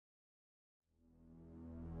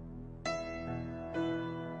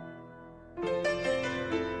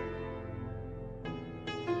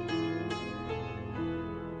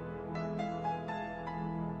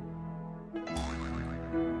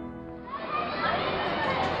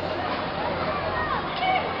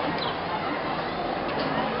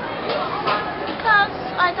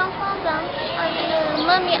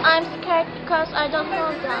Mommy, I'm scared because I don't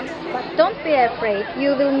know them. But don't be afraid.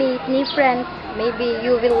 You will meet new friends. Maybe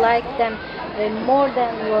you will like them more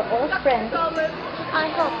than your old friends.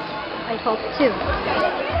 I hope. I hope too.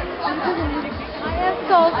 I have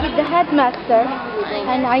talked with the headmaster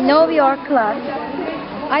and I know your class.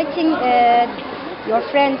 I think your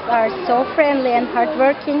friends are so friendly and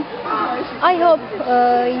hardworking. I hope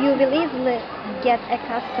you will easily get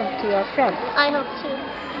accustomed to your friends. I hope too.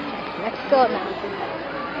 Let's go now.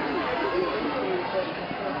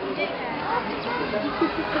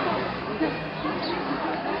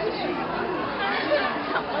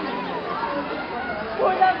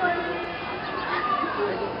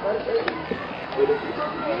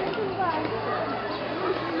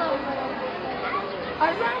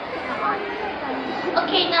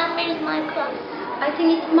 Okay, now where is my class? I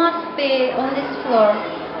think it must be on this floor.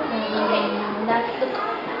 Okay. Let's look.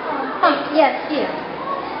 Yes, here.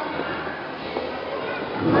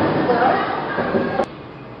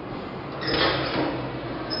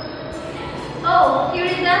 Oh, here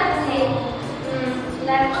is empty.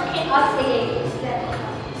 Let's up the gate.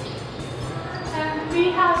 And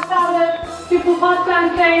we have started people past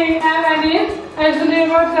and saying MNs as the new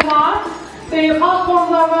words and are. The past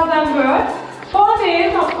forms are word and word. For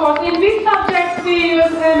this, of course, in this subject we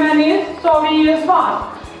use MNs, so we use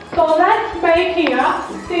was. So let's make here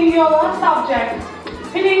singular subject.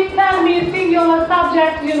 Please tell me singular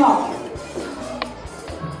subject you know.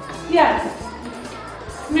 Yes.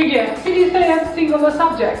 Müge, please say a singular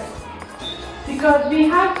subject. Because we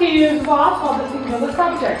have to use was for the singular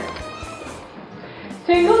subject.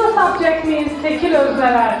 Singular subject means tekil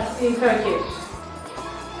özneler in Turkish.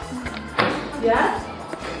 Yes?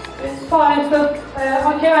 For instance,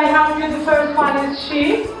 okay, I have you, the first one is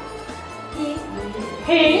she.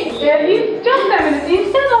 He. Just a minute,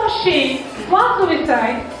 instead of she, what do we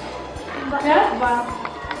say? Yes?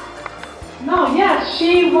 No, yes,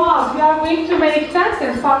 she was. We are going to make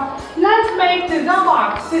sentence, but let's make this a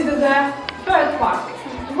box. This is the first box.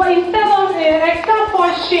 But instead of, except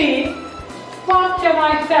for she, what can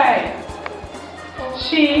I say?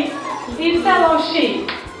 She, instead of she.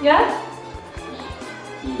 Yes?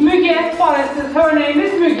 Müge, for instance, her name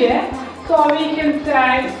is Müge. So we can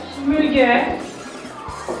say Müge.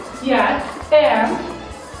 Yes, and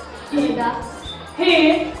he,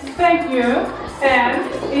 thank you. And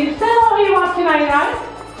instead of he, what can I write?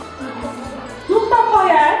 Mustafa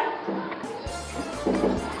yer.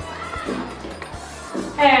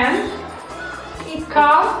 And it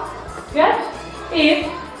comes, yes, it.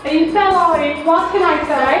 Instead of it, what can I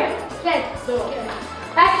say?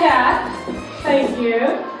 A cat. Thank you.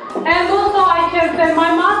 And also I can say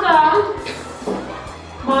my mother,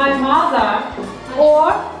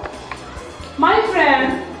 or my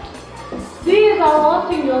friend. These are all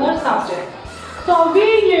singular subjects. So we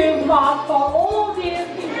use was for all these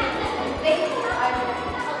singular subjects.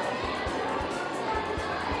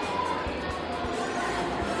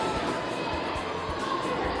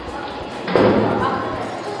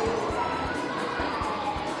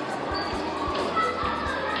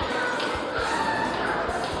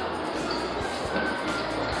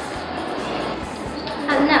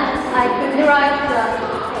 And now I can write the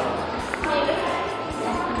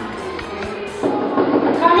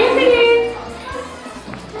Come in, please.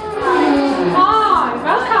 Hi,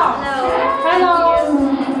 welcome. Hello. Hello.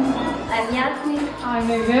 I'm Yasmin. I'm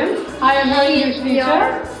Nevin. I am her English teacher.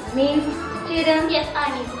 Me, student. Yes, I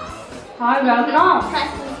need. Hi, welcome.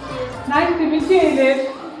 Nice to meet you. Nice to meet you, Elif.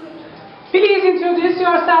 Please introduce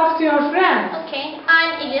yourself to your friends. Okay,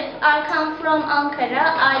 I'm Elif. I come from Ankara.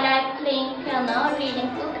 I like playing piano, reading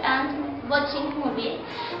book, and watching movies.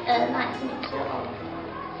 Nice to meet you all.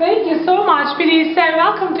 Thank you so much. Please say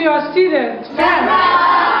welcome to your student friends.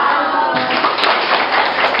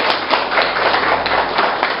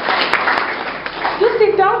 Just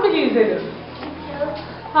sit down, please, Elif.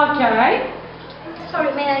 Okay.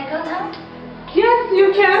 Sorry, may I go now? Yes,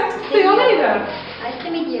 you can. See you later. Nice to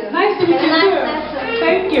meet you. Nice to meet you Have a too. nice lesson.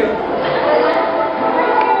 Thank you.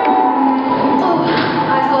 Oh,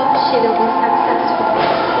 I hope she will be successful.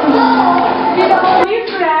 With our new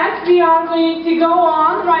friends, we are going to go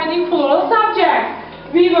on writing plural subjects.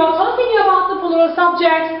 We were talking about the plural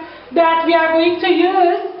subjects that we are going to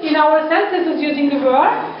use in our sentences using the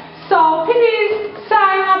verb. So please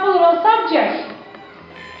say a plural subject.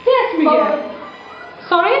 Yes, Miguel.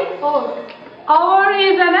 Sorry? Our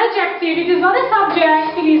is an adjective. It is not a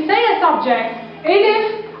subject. Please say a subject.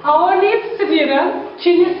 Elif, our new student,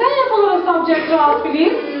 can you say a plural subject to us,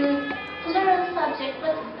 please? Plural subject,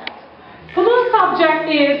 what is that? Plural subject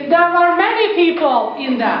is there were many people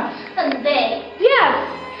in that. They. Yes,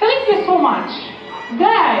 thank you so much.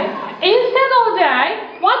 They. Instead of they,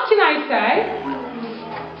 what can I say?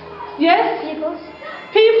 Yes?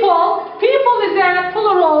 People. People is a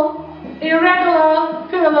plural, irregular,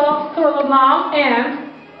 plural noun, and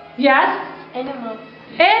yes? Animal.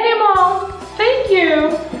 Animals. Thank you.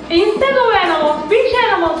 Instead of animals, which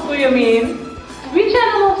animals do you mean? Which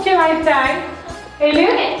animals can I say?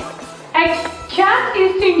 Elif? A cat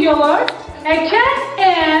is singular. A cat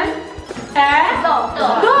and a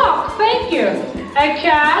dog. Thank you. A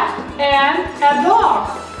cat and a dog.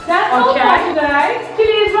 That's all for today.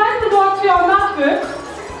 Please write the board to your notebook.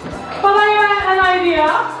 But I have an idea.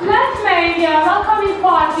 Let's make a welcoming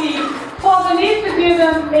party for the new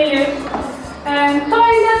student Elif. And so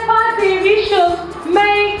in that party we should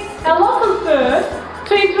make a local food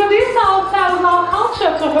to introduce ourselves, our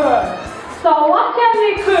culture to her. So what can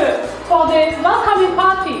we cook for the welcoming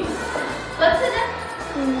party?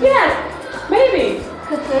 Yes, maybe.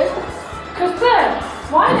 Kısır.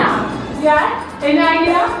 Why not? Yes, any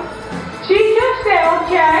idea? Çiğ köfte,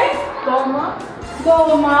 okay.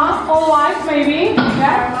 Dolma, alright, maybe.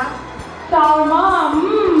 Yes. Sarma,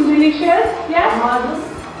 delicious. Yes.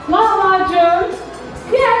 Lahmacun.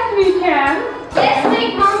 Yes, we can. Let's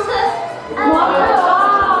make mantı.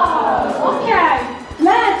 Okay.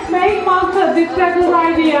 Let's make mantı. This is a good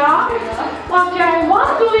idea. Okay,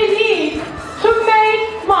 what do we need to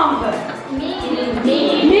make mantı?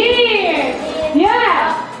 Meat.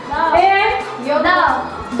 Yes. And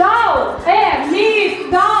dal. And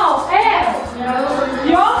meat, dal, and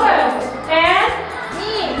yogurt. And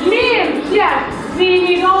milk. Yes. We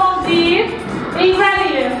need all of these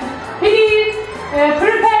ingredients. Please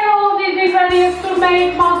prepare all of these ingredients to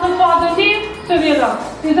make mantı for the new student.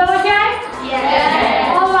 Is that okay?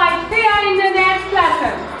 Yes. Alright, see you in the next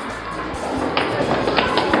lesson.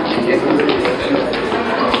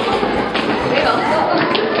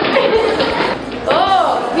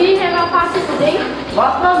 Oh, we have a party today.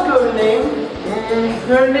 What was your name?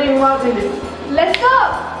 Her name was Elif. Let's go.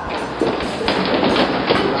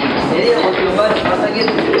 Nereye bakıyorsun bari? Masa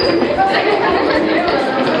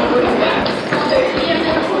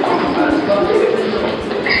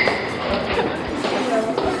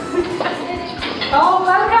Oh,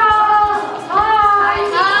 welcome. Hi.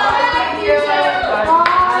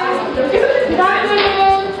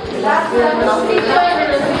 Good afternoon.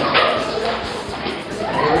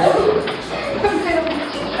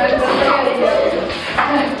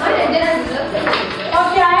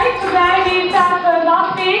 Okay, today we start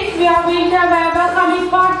last week. We are going to have a welcoming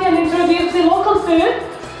party and introduce the local food.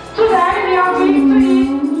 Today we are going to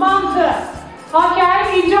eat mantı.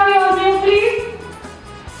 Okay, enjoy your meal, please.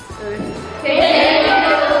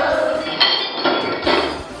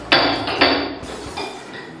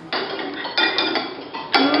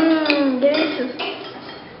 Delicious.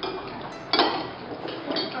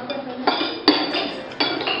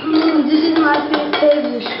 This is my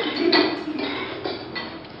favorite.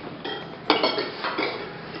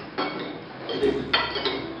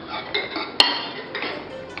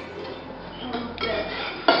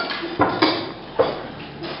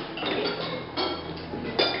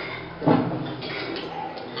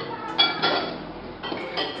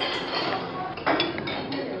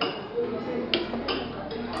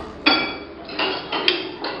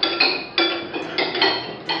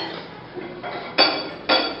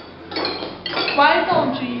 Why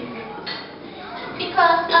don't you eat?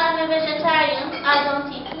 Because I'm a vegetarian, I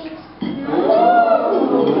don't eat meat.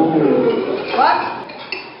 What?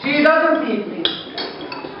 She doesn't eat meat.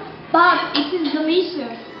 But it is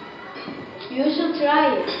delicious. You should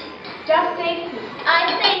try it. Just taste it.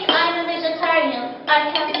 I think I'm a vegetarian. I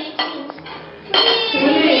can't eat meat.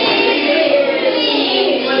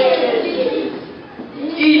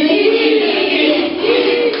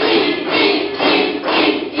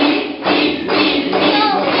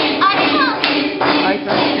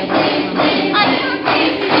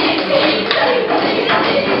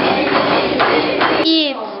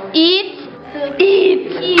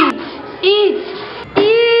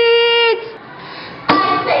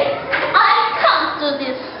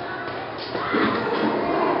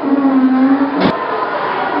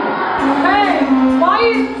 Hey, why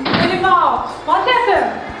is Elif out? What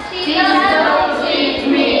happened? She doesn't eat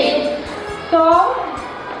meat. So,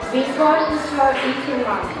 Because it's her eating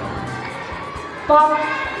one. but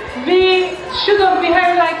we shouldn't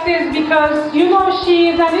behave like this because you know she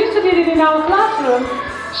is an new student in our classroom.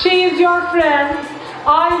 She is your friend.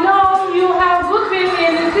 I know you have goodwill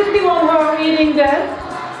in insisting on her eating this,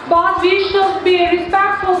 but we should be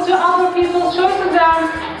respectful to other people's choices and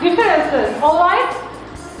differences, alright?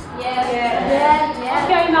 Yes.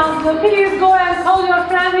 Okay, now please go and call your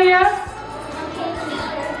friend here.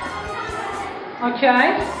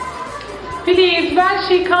 Okay? Please, when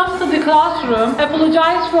she comes to the classroom,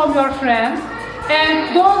 apologize from your friend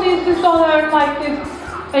and don't insist on her like this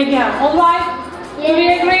again. Alright? Do we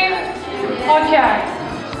agree? Okay.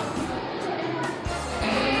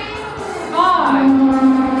 Bye.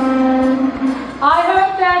 I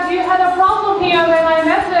heard that you had a problem here when I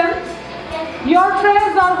met them. Your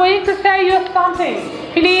friends are going to say you something.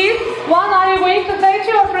 Please, what are you going to say to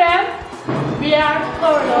your friend? We are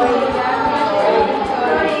sorry.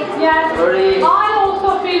 Yes. Sorry. I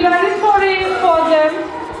also feel very sorry for them.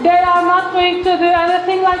 They are not going to do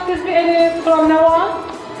anything like this from now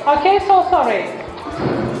on. Okay, so sorry.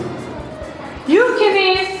 You can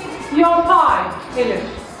eat your pie, Elif.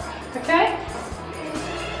 Okay?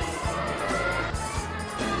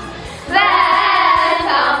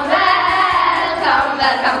 Welcome, welcome,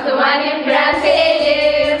 welcome to my new friend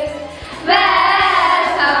Elif.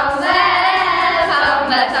 Welcome, welcome,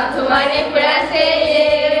 welcome to my new friend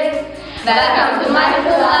Elif. Welcome to my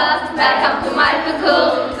club, welcome to my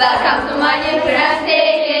school, welcome to my new friend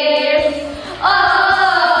Elif. Oh,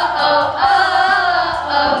 oh,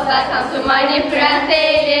 oh, oh, welcome to my new friend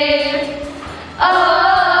Elif.